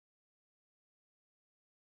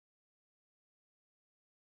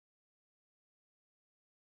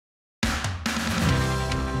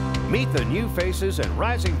Meet the new faces and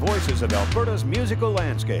rising voices of Alberta's musical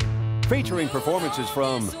landscape, featuring performances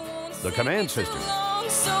from the Command Sisters,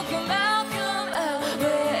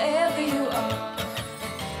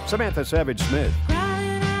 Samantha Savage-Smith,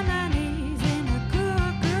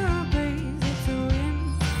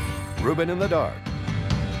 Ruben in the Dark,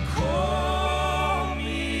 Call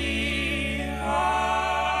me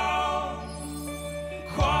out,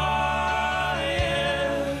 quiet.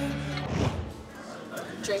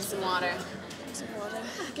 Drink some water.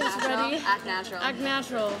 Get ready. Act natural. Act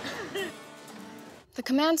natural. The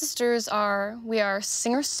Command Sisters we are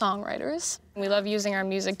singer-songwriters. We love using our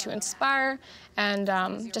music to inspire and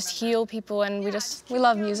just heal people, and we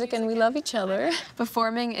love music and we love each other.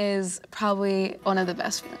 Performing is probably one of the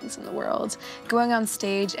best feelings in the world. Going on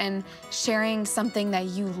stage and sharing something that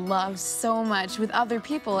you love so much with other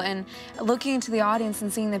people and looking into the audience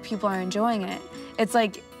and seeing that people are enjoying it. It's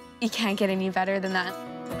like, you can't get any better than that.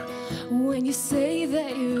 When you say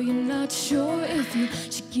that you're not sure if you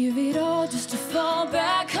should give it all just to fall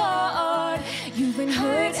back hard. You've been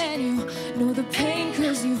hurt and you know the pain,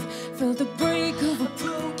 'cause you've felt the break of a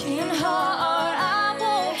broken heart. I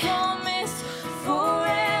won't promise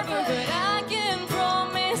forever, but I can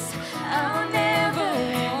promise I'll never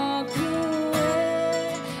walk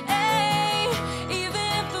away. Even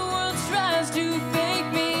if the world tries to fake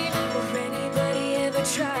me, or anybody ever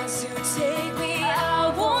tries to take me, I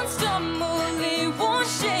won't stumble, it won't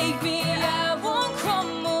shake me, I won't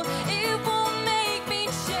crumble, it won't make me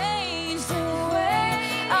change the way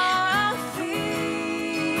I feel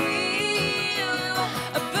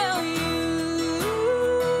about you.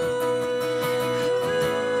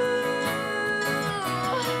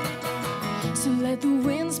 So let the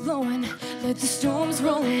winds blowing, let the storms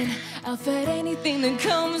rolling, I'll fight anything that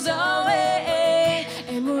comes our way.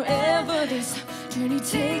 And wherever this journey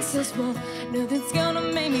takes us, well, nothing's gonna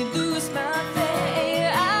make me lose my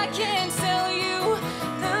faith. I can't tell you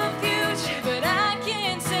the future, but I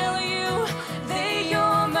can tell you that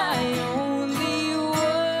you're my only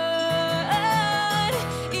one.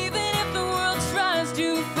 Even if the world tries to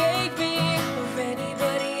fake me, or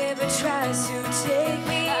anybody ever tries to take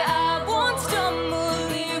me, I won't stumble,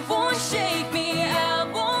 it won't shake me, I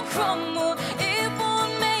won't crumble, it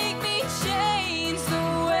won't make me change the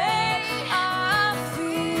way I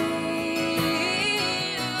feel.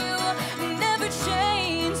 Never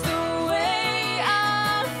change the way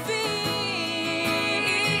I feel.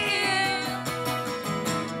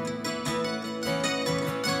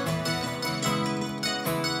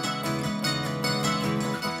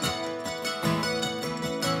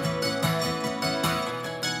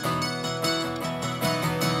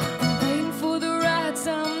 I'm waiting for the right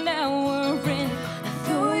time, now we're in.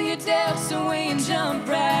 Throw your doubts away and jump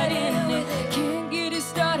right in it. Can't get it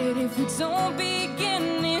started if we don't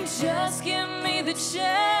begin it. Just give me the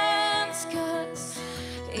chance, 'cause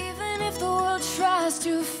even if the world tries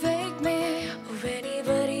to fake me, or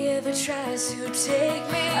anybody ever tries to take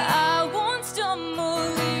me, I won't stumble,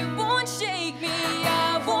 it won't shake me,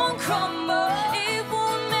 I won't crumble, it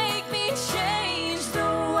won't make me change the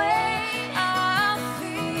way I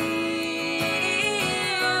feel.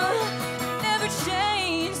 Never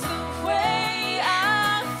change the way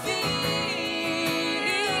I feel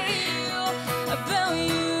about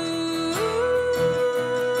you.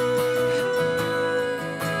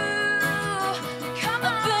 Come on.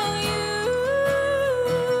 About you.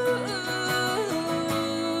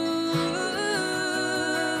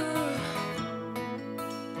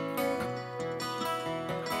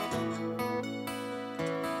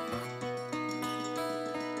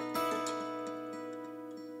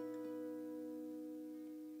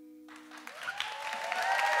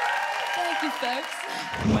 Thank you, folks.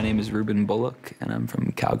 My name is Ruben Bullock, and I'm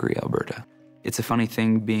from Calgary, Alberta. It's a funny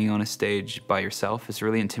thing being on a stage by yourself. It's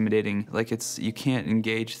really intimidating. Like, you can't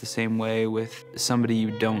engage the same way with somebody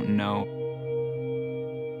you don't know.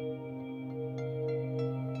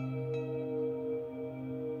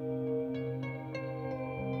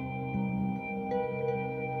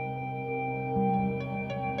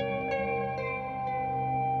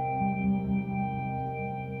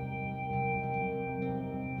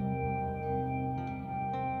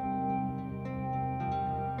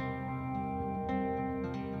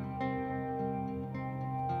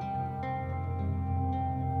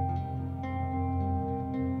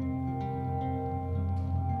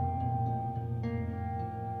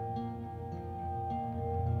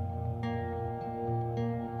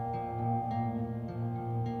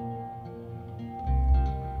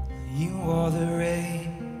 You are the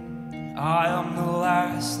rain, I am the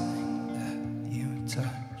last thing that you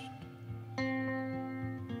touched.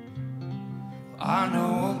 I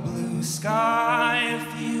know blue blue sky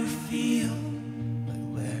if you feel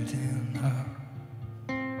like letting up.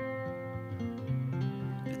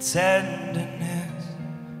 The tenderness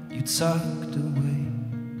you tucked away.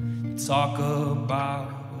 You talk about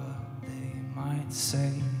what they might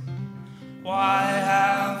say. Why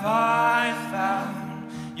have I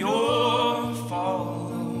found your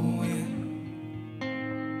following?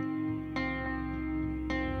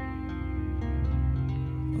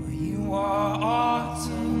 Well, you are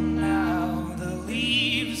autumn now, the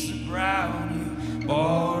leaves are brown, you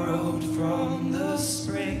borrowed from the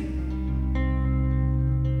spring.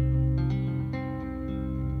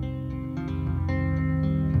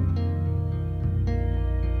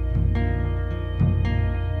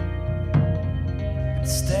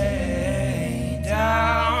 Stay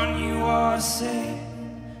down, you are safe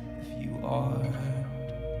if you are hurt.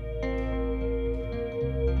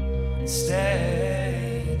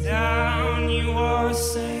 Stay down, you are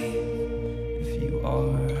safe if you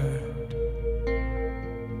are hurt.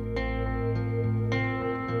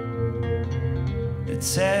 The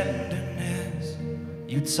tenderness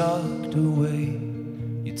you tucked away,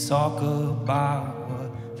 you talk about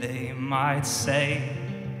what they might say.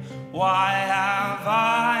 Why have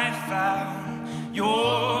I found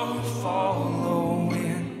your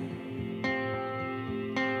following?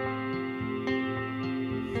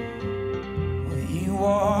 Well, you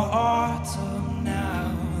are autumn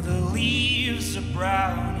now, the leaves are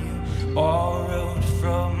brown, you borrowed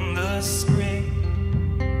from the spring.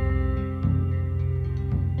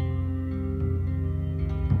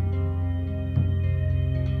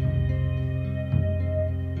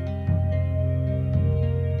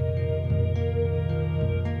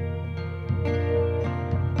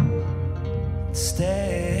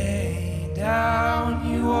 Stay down,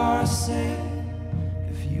 you are safe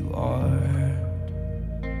if you are hurt.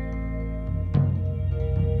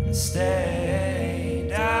 Stay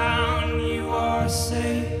down, you are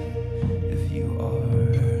safe if you are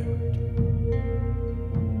hurt.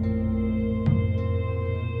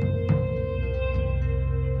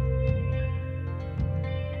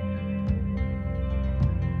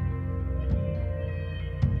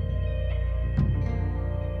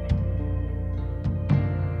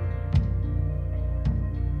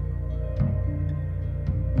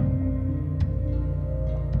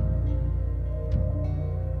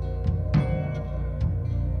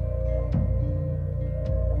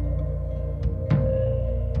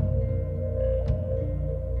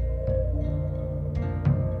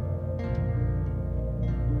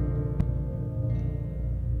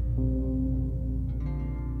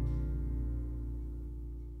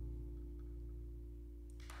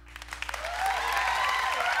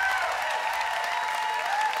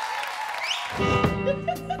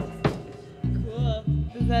 Cool.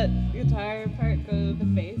 Does that guitar part go to the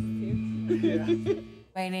bass too?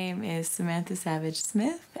 My name is Samantha Savage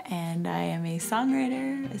Smith, and I am a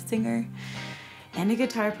songwriter, a singer, and a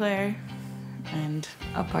guitar player, and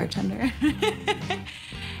a bartender.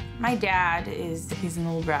 My dad he's an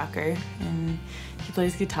old rocker, and he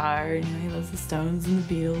plays guitar, and he loves the Stones and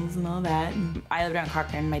the Beatles and all that. And I lived around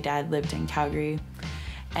Cochrane, my dad lived in Calgary,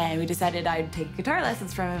 and we decided I'd take guitar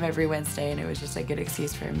lessons from him every Wednesday, and it was just a good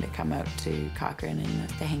excuse for him to come out to Cochrane and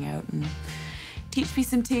to hang out and teach me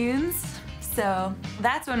some tunes. So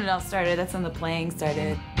that's when it all started, that's when the playing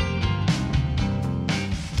started.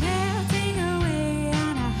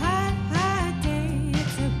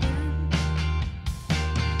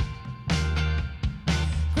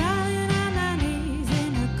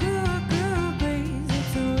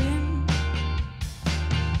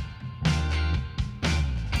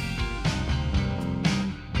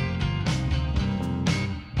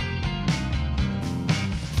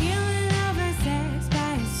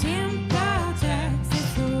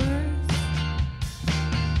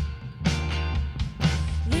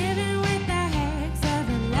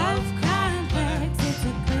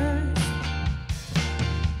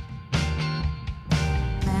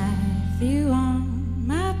 You on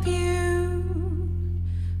my pew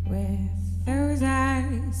with those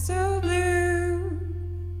eyes so blue.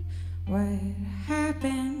 What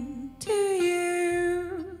happened to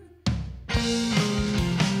you?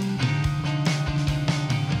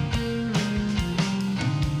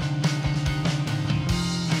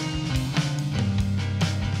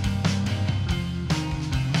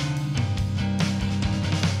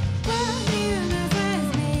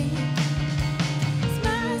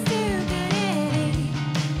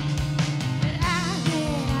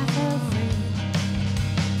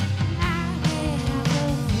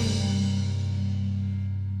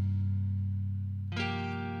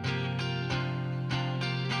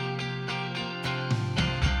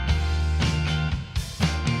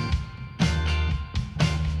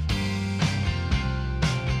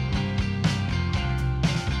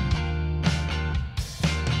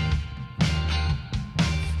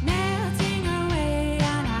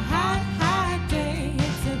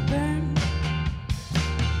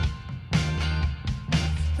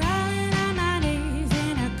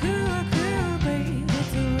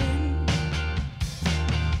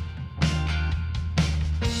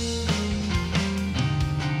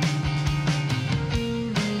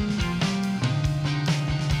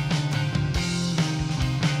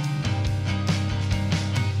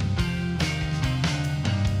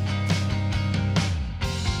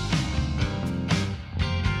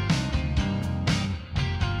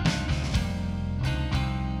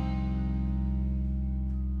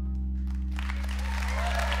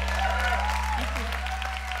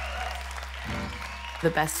 The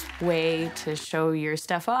best way to show your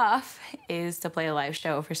stuff off is to play a live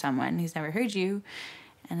show for someone who's never heard you,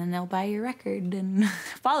 and then they'll buy your record and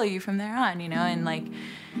follow you from there on, you know? And like,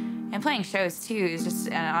 and playing shows too is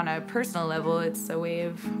just on a personal level, it's a way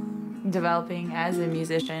of developing as a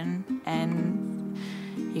musician, and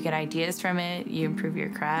you get ideas from it, you improve your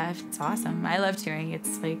craft. It's awesome. I love touring.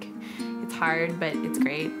 It's like, it's hard, but it's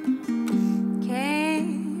great.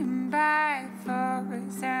 Came back for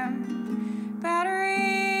some batteries.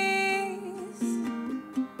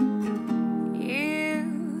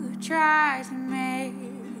 You tried to make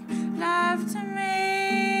love to me.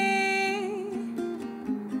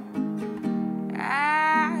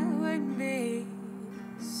 I would be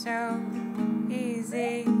so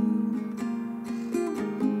easy.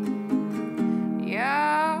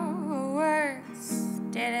 Your words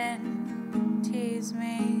didn't tease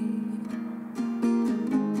me.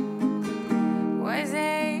 Was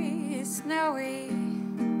a snowy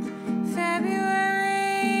February.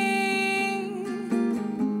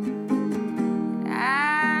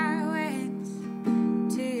 I went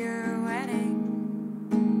to your wedding.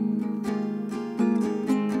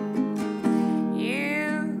 You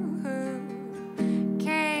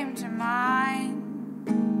came to mine.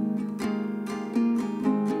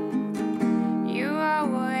 You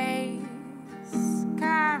always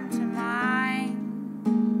come to mine.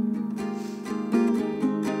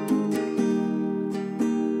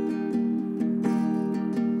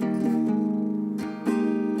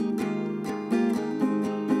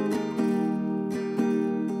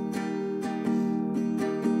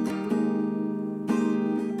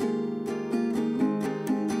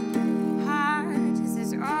 Heart is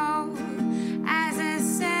as old as a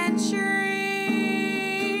century.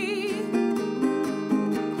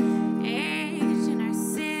 Aged in our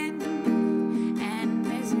sin and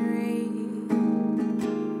misery.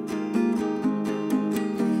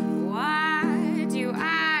 Why do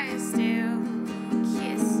I still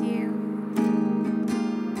kiss you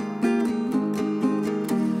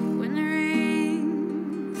when the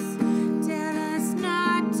rings tell us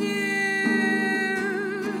not to?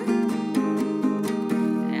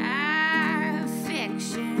 Our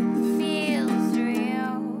fiction feels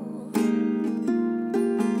real.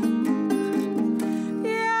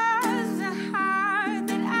 Yours a heart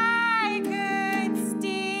that I could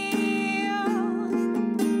steal.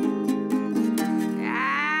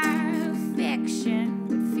 Our fiction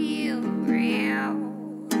would feel real.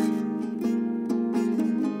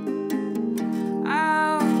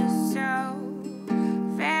 Oh, so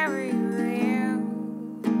very real.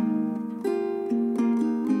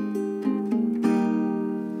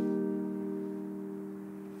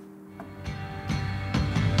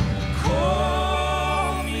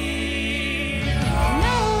 Call me. I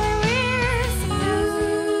know I miss you.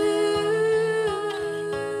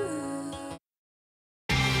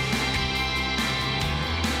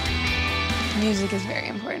 Music is very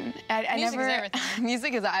important. I Music never, is everything.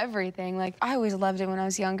 Music is everything. Like, I always loved it when I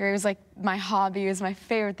was younger. It was like my hobby. It was my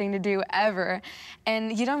favorite thing to do ever.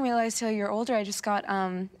 And you don't realize till you're older. I just got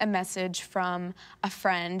a message from a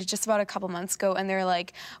friend just about a couple months ago, and they're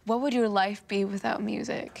like, "What would your life be without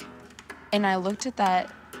music?" And I looked at that,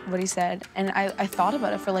 what he said, and I thought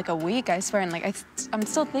about it for like a week, I swear, and like I'm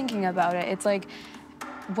still thinking about it. It's like,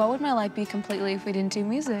 what would my life be completely if we didn't do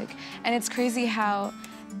music? And it's crazy how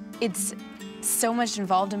it's so much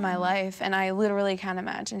involved in my life, and I literally can't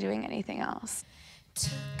imagine doing anything else.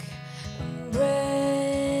 Took a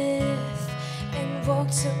breath and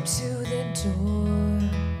walked up to the door.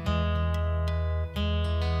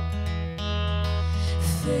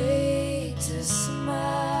 Faked a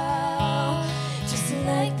smile, just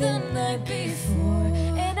like the night before.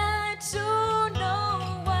 And I don't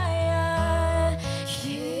know why I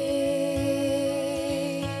came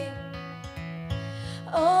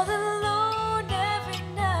all alone, every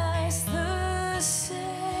night's the same.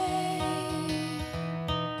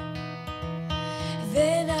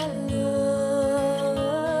 Then I looked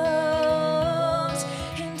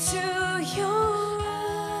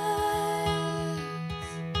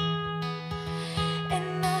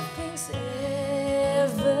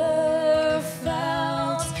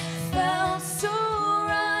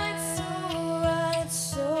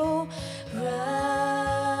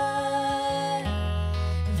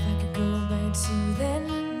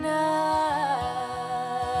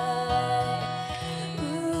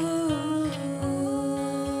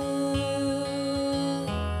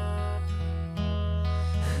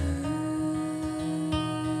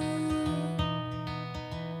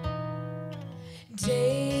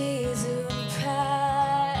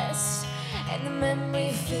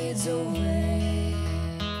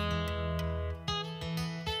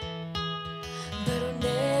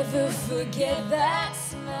forget that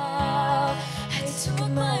smile. I took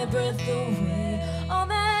my breath away on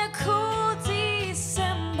that cool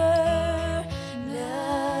December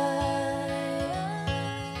night.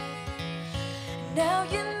 Now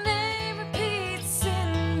your name repeats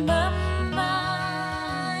in my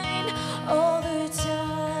mind all the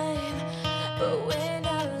time. But when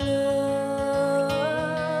I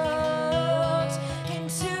looked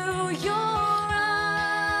into your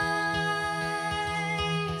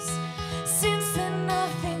eyes, since then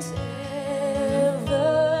nothing's ever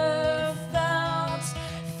felt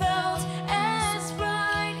as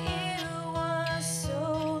right. It was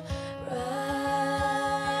so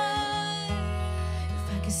right. If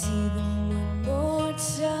I could see them one more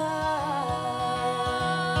time.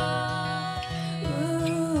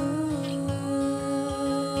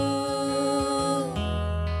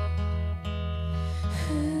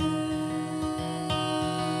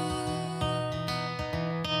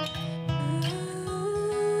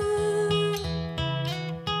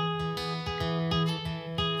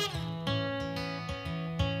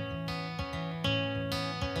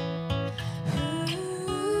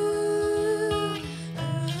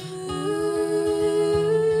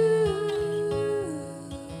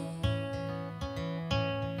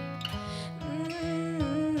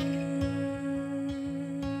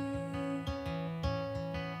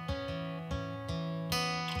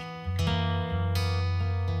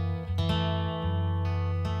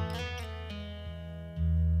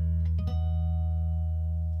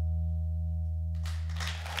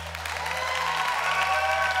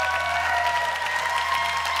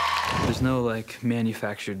 There's no like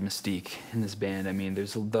manufactured mystique in this band. I mean,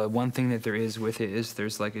 there's the one thing that there is with it is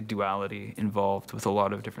there's like a duality involved with a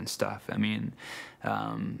lot of different stuff. I mean,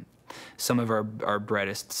 some of our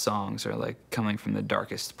brightest songs are like coming from the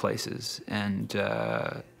darkest places, and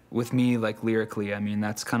with me, like lyrically, I mean,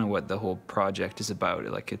 that's kind of what the whole project is about.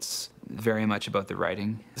 Like, it's very much about the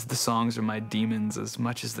writing. The songs are my demons as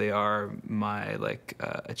much as they are my like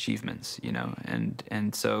achievements, you know.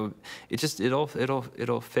 And so it just it all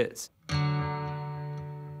fits.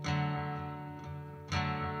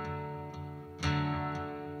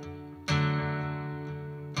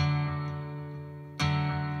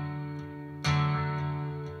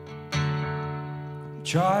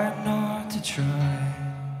 Try not to try.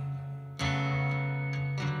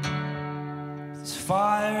 There's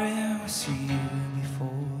fire in was here before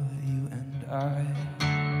you and I.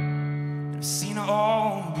 I've seen it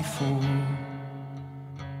all before.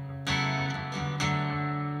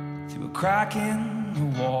 Through a crack in the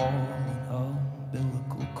wall, an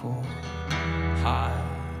umbilical cord. Hide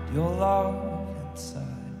your love inside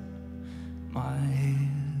my head.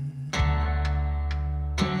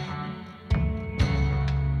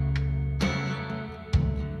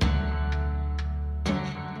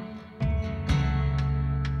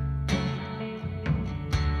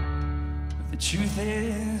 Truth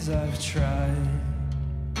is, I've tried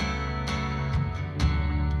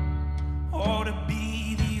to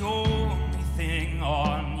be the only thing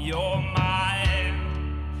on your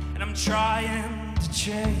mind, and I'm trying to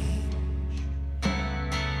change,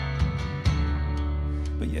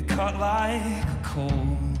 but you're cut like a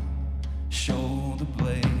cold shoulder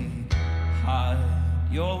blade. Hide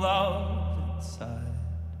your love inside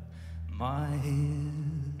my head.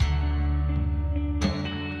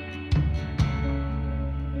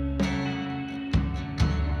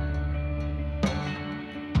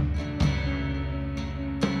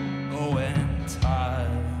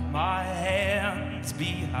 My hands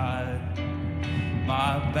behind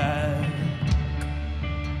my back.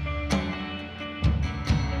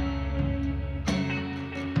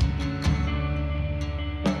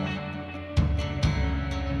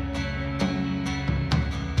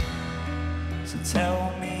 So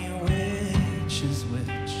tell me which is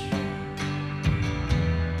which.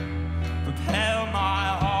 Prepare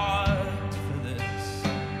my heart for this.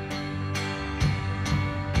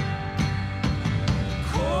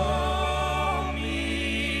 Call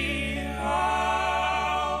me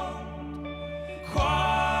out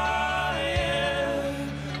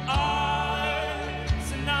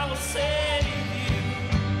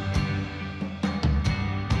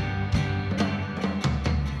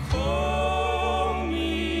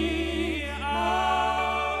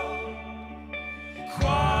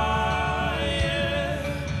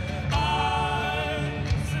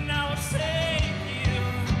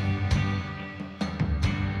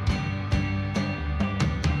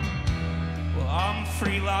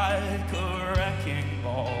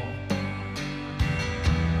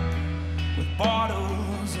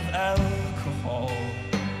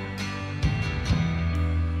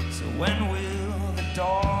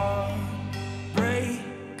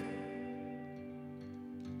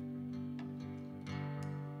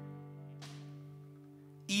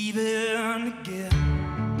leaving again.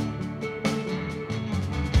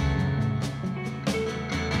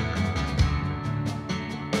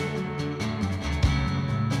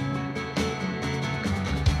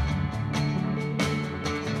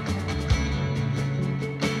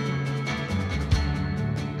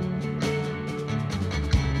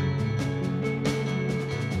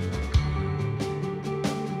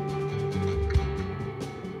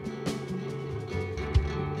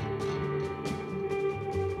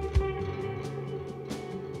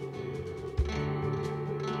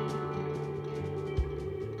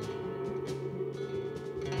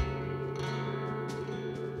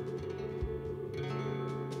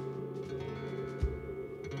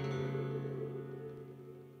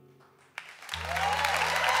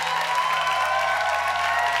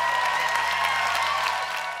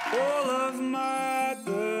 All of my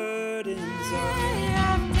burdens are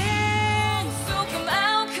So come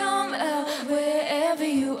out, wherever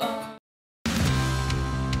you are.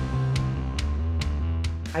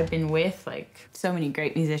 I've been with like so many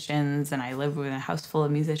great musicians, and I live with a house full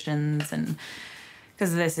of musicians, and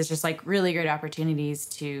because of this, it's just like really great opportunities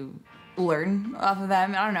to learn off of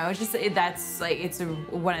them. I don't know, it's just that's like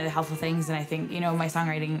one of the helpful things, and I think, you know, my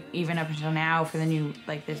songwriting even up until now for the new,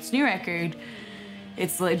 like this new record,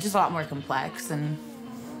 it's like just a lot more complex and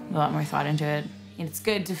a lot more thought into it. And it's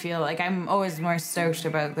good to feel like I'm always more stoked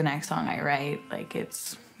about the next song I write. Like,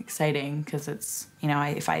 it's exciting because it's, you know,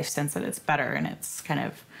 if I sense that it's better and it's kind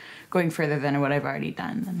of going further than what I've already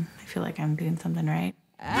done, then I feel like I'm doing something right.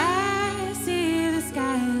 I see the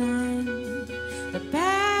skyline, the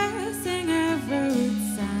passing of road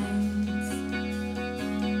signs.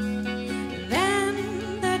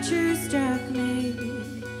 Then the truth struck me,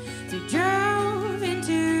 as we drove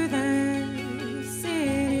into the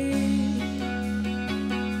city,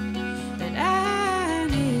 that I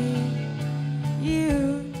need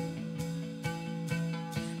you,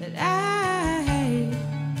 that I hate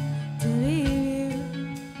to leave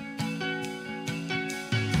you.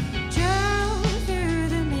 Drove through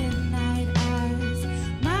the midnight hours,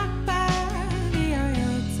 marked by the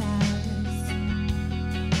oil towers.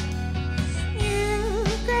 You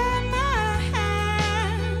grabbed my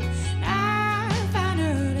hand, I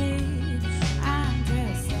finally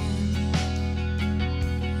understand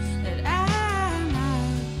that I'm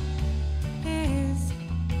not his.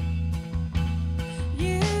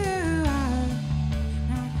 You are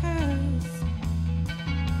not hers.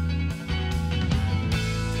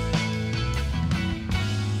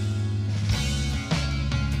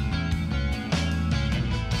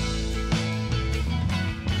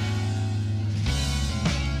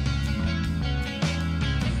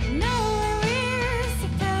 Know we're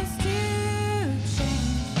supposed to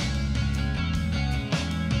change,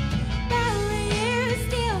 but you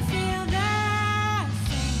still feel the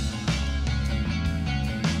same.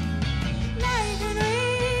 Like when we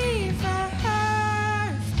first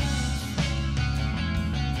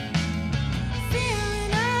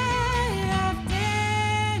feeling I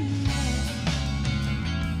often miss.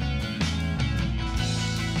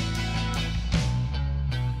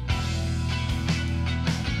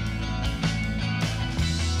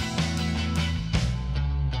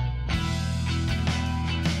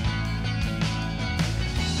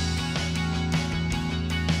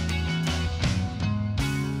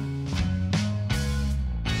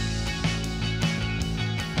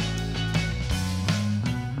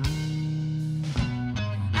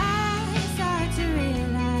 I start to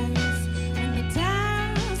realize when the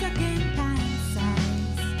town's looking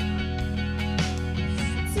pint-sized,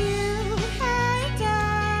 too high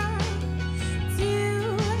down,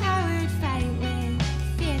 too Howard fight with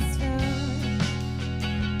fierce road,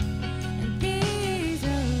 and these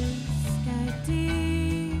roads got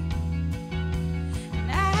deep, and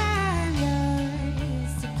I'm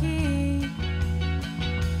yours to keep.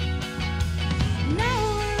 Know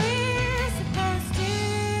we're supposed to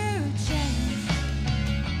change,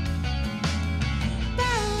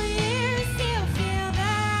 but you still feel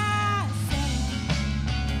the same.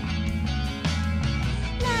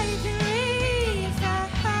 Like when we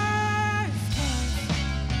first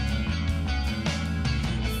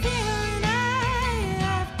feeling I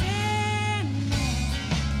often miss.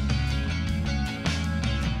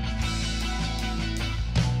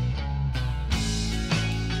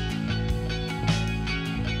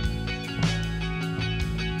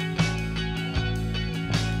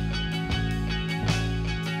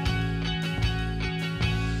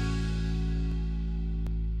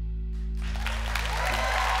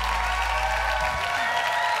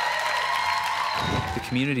 The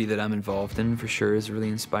community that I'm involved in for sure is really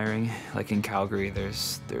inspiring. Like in Calgary,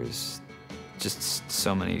 there's just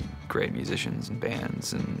so many great musicians and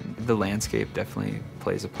bands, and the landscape definitely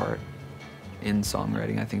plays a part in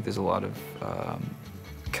songwriting. I think there's a lot of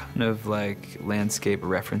kind of like landscape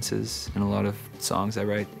references in a lot of songs I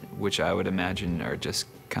write, which I would imagine are just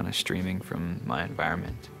kind of streaming from my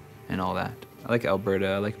environment and all that. I like Alberta.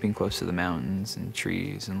 I like being close to the mountains and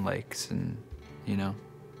trees and lakes, and you know,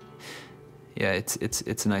 yeah,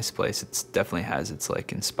 it's a nice place. It definitely has its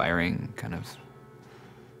like inspiring kind of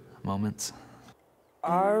moments.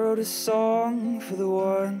 I wrote a song for the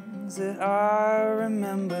ones that I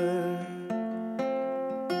remember.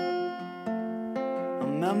 A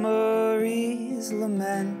memories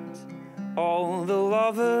lament all the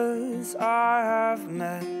lovers I have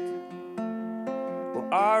met. Well,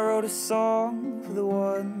 I wrote a song for the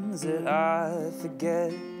ones that I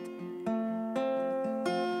forget.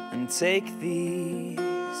 And take these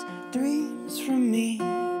dreams from me.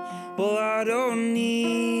 Well, I don't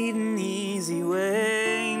need an easy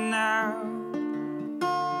way now,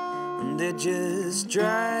 and they're just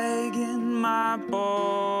dragging my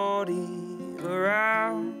body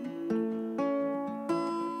around.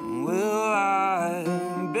 Well, I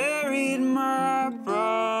buried my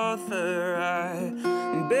brother, I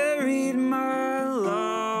buried my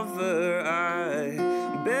lover, I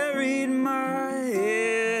buried my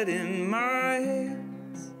head in my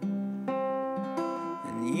hands.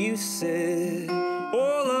 And you said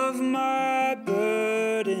all of my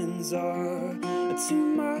burdens are too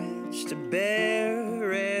much to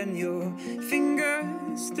bear, and your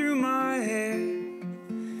fingers through my hair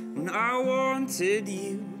when I wanted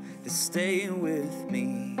you to stay with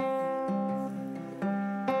me.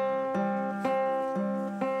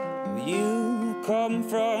 You come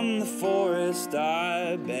from the forest,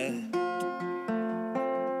 I bet,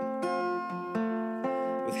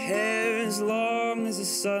 with hair as long as the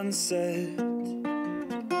sunset.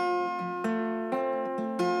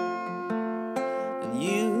 And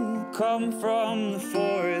you come from the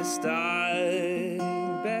forest, I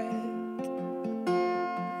bet,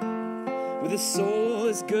 with a soul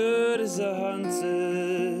as good as a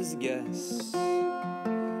hunter's guess.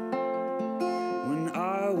 When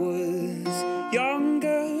I was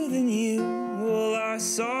younger than you, well, I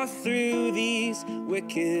saw through these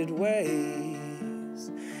wicked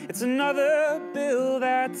ways. It's another bill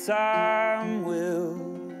that time will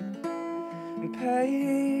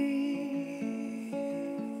pay.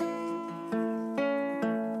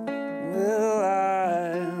 Well,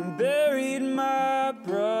 I buried my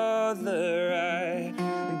brother, I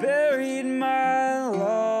buried my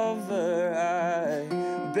lover, I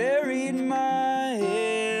buried my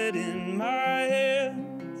head in my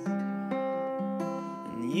hands.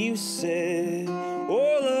 And you said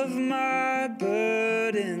all of my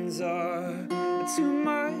burdens are too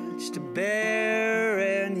much to bear,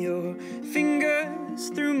 and your fingers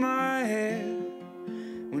through my hair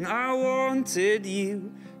when I wanted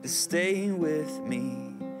you to stay with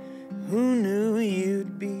me. Who knew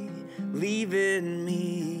you'd be leaving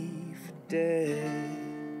me for dead?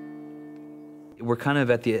 We're kind of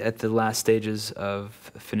at the last stages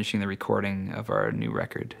of finishing the recording of our new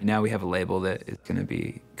record. Now we have a label that is going to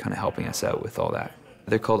be kind of helping us out with all that.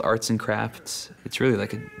 They're called Arts and Crafts. It's really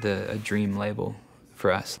like a dream label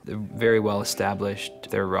for us. They're very well established.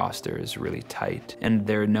 Their roster is really tight, and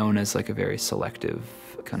they're known as like a very selective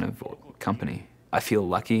kind of company. I feel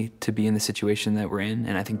lucky to be in the situation that we're in,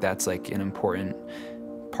 and I think that's like an important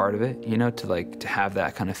part of it, you know, to have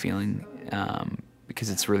that kind of feeling, because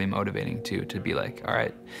it's really motivating to be like, all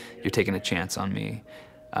right, you're taking a chance on me,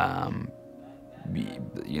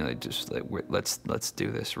 you know, just like, let's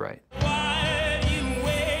do this right.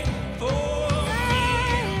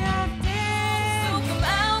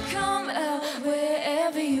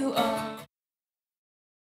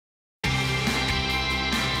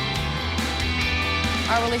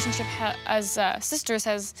 Our relationship as sisters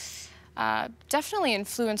has definitely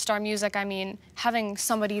influenced our music. I mean, having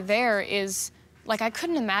somebody there is, like, I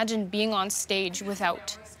couldn't imagine being on stage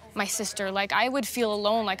without my sister. Like, I would feel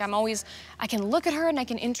alone. Like, I can look at her and I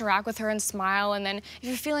can interact with her and smile, and then if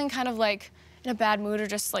you're feeling kind of like in a bad mood or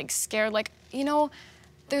just like scared, like, you know,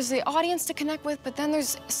 there's the audience to connect with, but then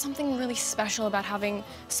there's something really special about having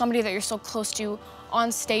somebody that you're so close to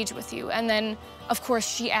on stage with you. And then, of course,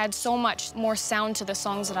 she adds so much more sound to the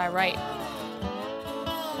songs that I write.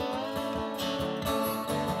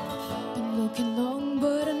 Been looking long,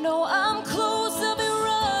 but I know I'm close. I'll be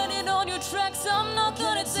running on your tracks. I'm not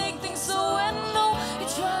gonna take things so I know you're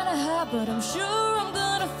trying to hide, but I'm sure I'm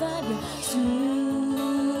gonna find you soon.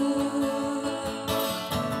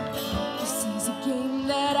 This is a game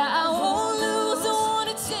that I won't lose. I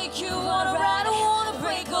wanna take you on a ride. I wanna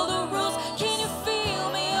break all the rules. Can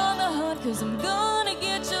 'cause I'm gonna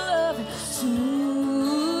get your loving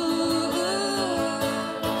soon.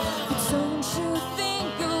 But don't you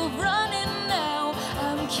think of running now?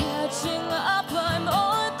 I'm catching up, I'm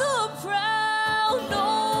on the prowl.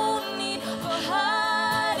 No need for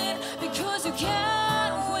hiding, because you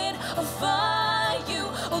can't win a fight. You,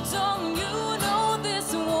 oh, don't you know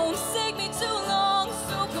this won't take me too long?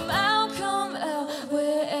 So come out,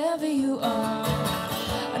 wherever you are.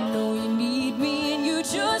 I know you need me and you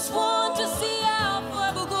just want to see how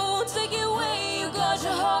far we'll go. Take it away, you got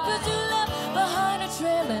your heart, 'cause you left behind a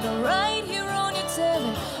trail, and I'm right here on your tail.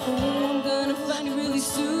 And oh, I'm gonna find you really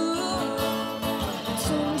soon.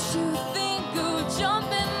 Don't you think of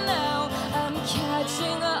jumping now? I'm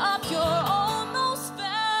catching up, you're almost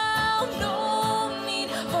found. No need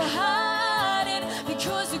for hiding,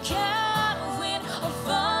 because you can't win or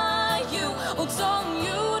fight. You, oh, don't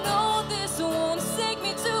you know this won't take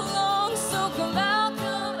me too long? So come out,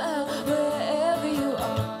 wherever you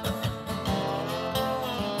are.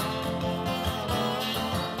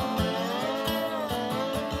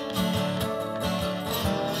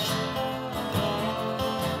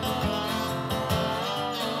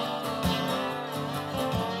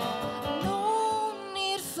 No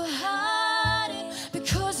need for hiding,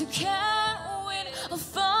 because you can't win or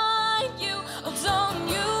fight. You, oh, don't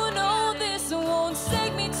you know this won't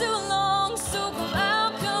take me too long? So come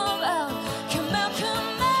out, come out, come out,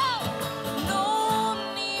 come out. No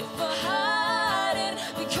need for hiding,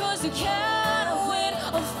 because you can't win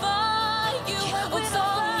or fight. You, oh,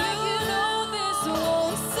 don't you know this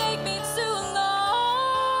won't take me too long?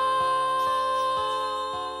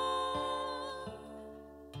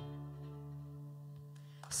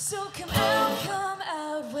 So come out,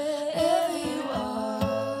 wherever you are.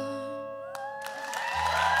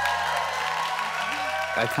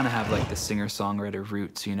 I kind of have like the singer-songwriter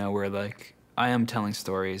roots, you know, where like I am telling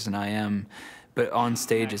stories and I am, but on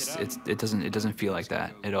stage it doesn't feel like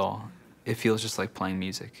that at all. It feels just like playing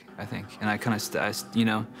music, I think. And I kind of, you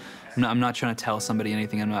know, I'm not trying to tell somebody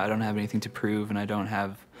anything. I don't have anything to prove, and I'm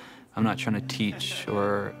not trying to teach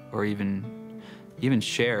or even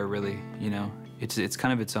share, really. You know, it's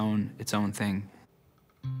kind of its own thing.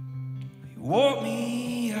 You walk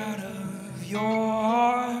me out of your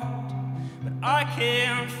heart, but I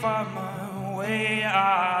can't find my way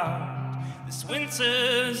out. This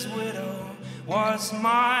winter's widow was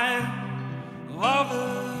my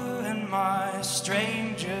lover and my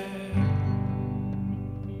stranger.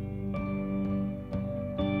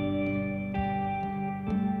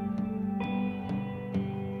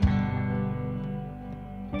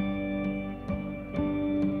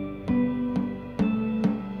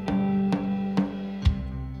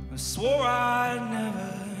 I swore I'd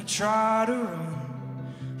never try to run,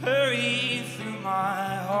 hurry through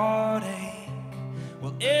my heartache.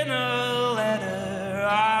 Well, in a letter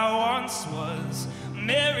I once was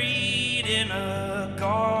married in a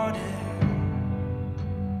garden.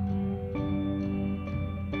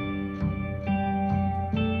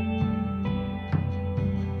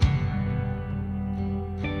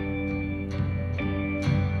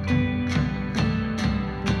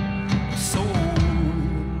 So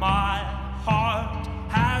my heart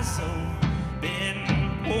has been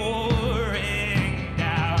pouring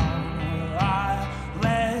down. I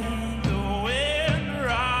let the wind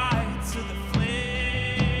ride to the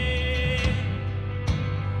flame.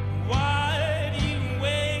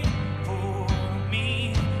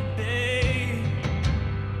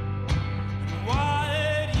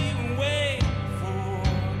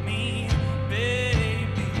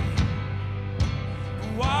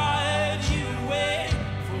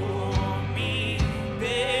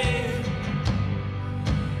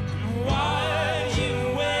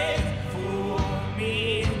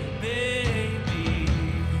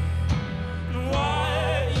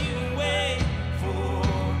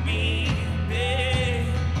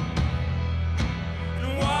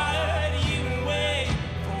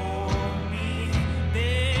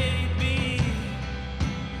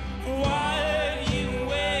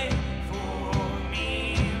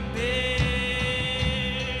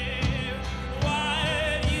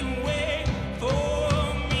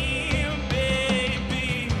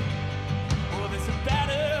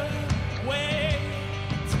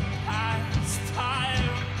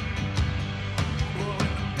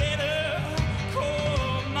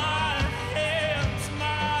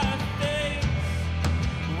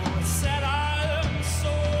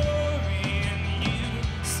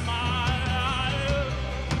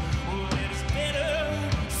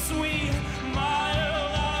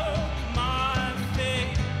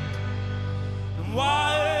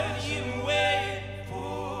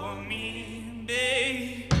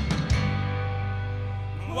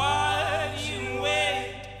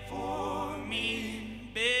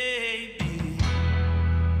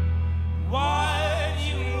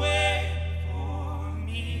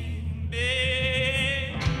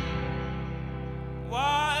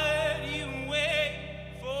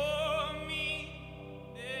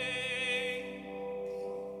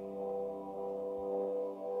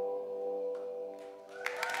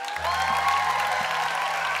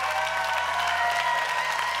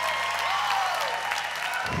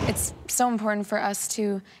 It's so important for us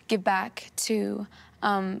to give back to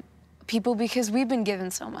people because we've been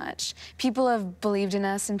given so much. People have believed in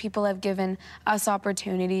us and people have given us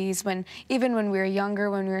opportunities even when we were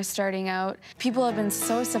younger, when we were starting out. People have been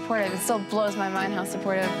so supportive. It still blows my mind how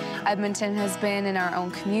supportive Edmonton has been in our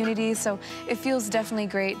own community. So it feels definitely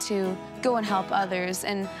great to go and help others.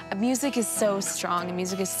 And music is so strong and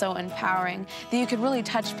music is so empowering that you could really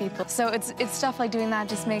touch people. So it's stuff like doing that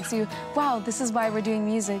just makes you, wow, this is why we're doing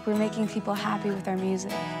music. We're making people happy with our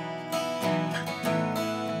music.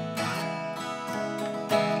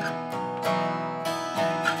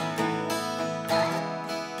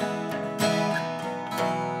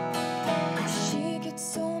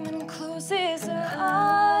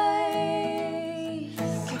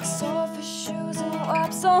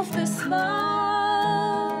 Off the smile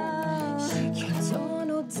she keeps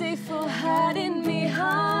on all day for hiding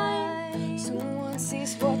behind. So no one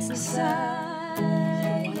sees what's inside.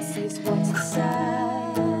 No one sees what's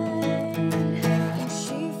inside. And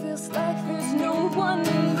she feels like there's no one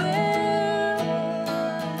there.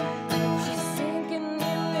 She's sinking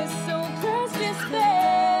in this hopeless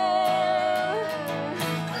despair.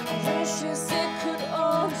 Wishes it could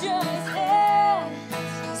all just end.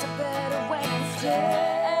 There's a better way instead.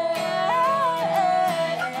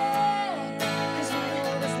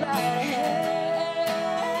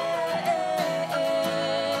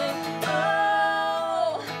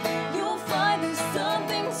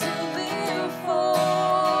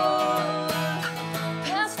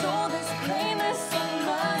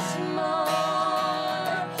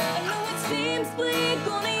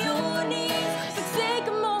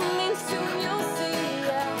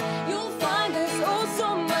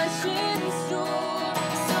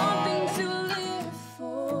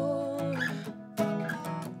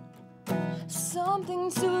 Something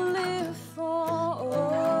to live for.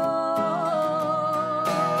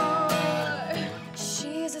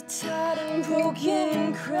 She's a tired and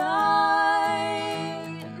broken cry,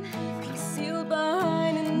 concealed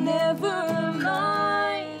behind a never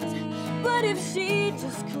mind. But if she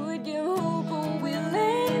just could give hope a will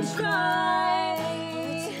and try,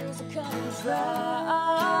 the tears are coming dry.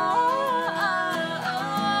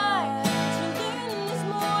 To learn there's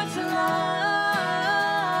more to life.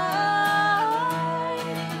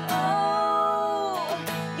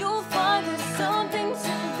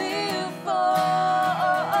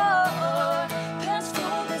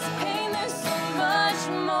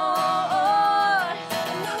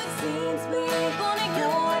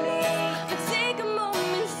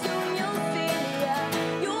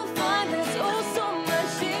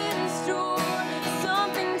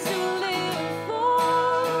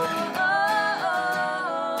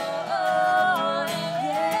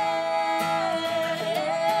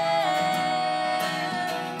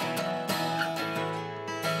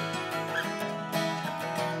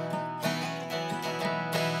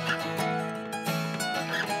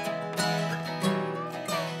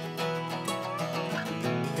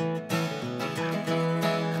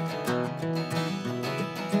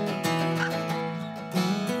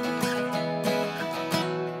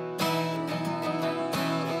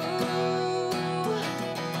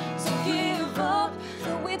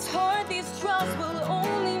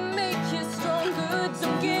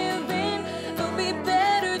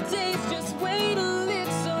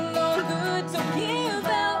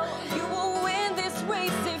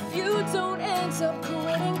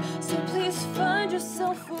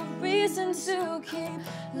 Yourself a reason to keep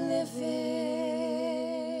living.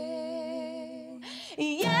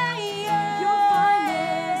 Yeah, yeah.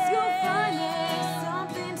 You'll find there's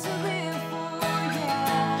something to live for.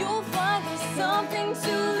 Yeah. You'll find there's something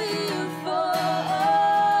to live for.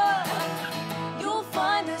 You'll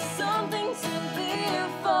find there's something to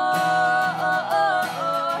live for.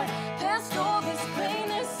 Past all this pain,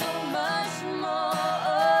 there's so much more.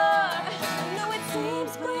 I know it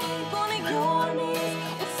seems bleak on your knees.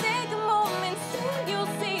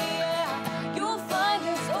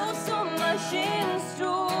 In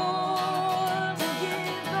store,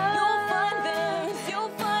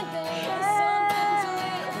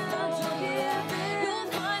 you'll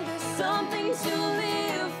find there's something to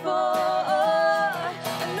live for.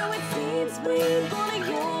 I know it seems bleak on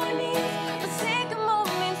your knees, but take a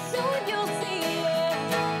moment, soon you'll see it.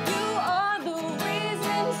 You are the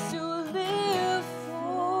reasons to live for.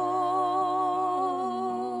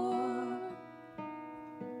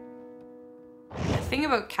 The thing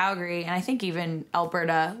about Calgary, and I think even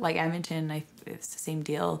Alberta, like Edmonton, it's the same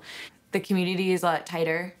deal. The community is a lot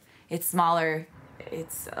tighter. It's smaller.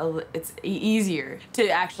 it's easier to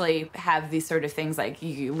actually have these sort of things, like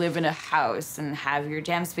you live in a house and have your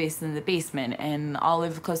jam space in the basement and all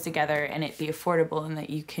live close together and it be affordable and that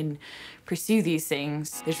you can pursue these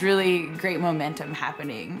things. There's really great momentum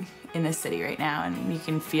happening in the city right now, and you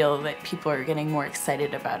can feel that people are getting more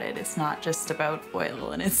excited about it. It's not just about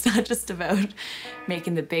oil and it's not just about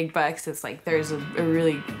making the big bucks. It's like there's a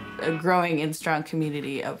really growing and strong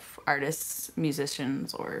community of artists,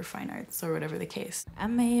 musicians, or fine arts, or whatever the case. I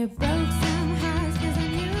may have broke some hearts 'cause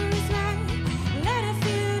I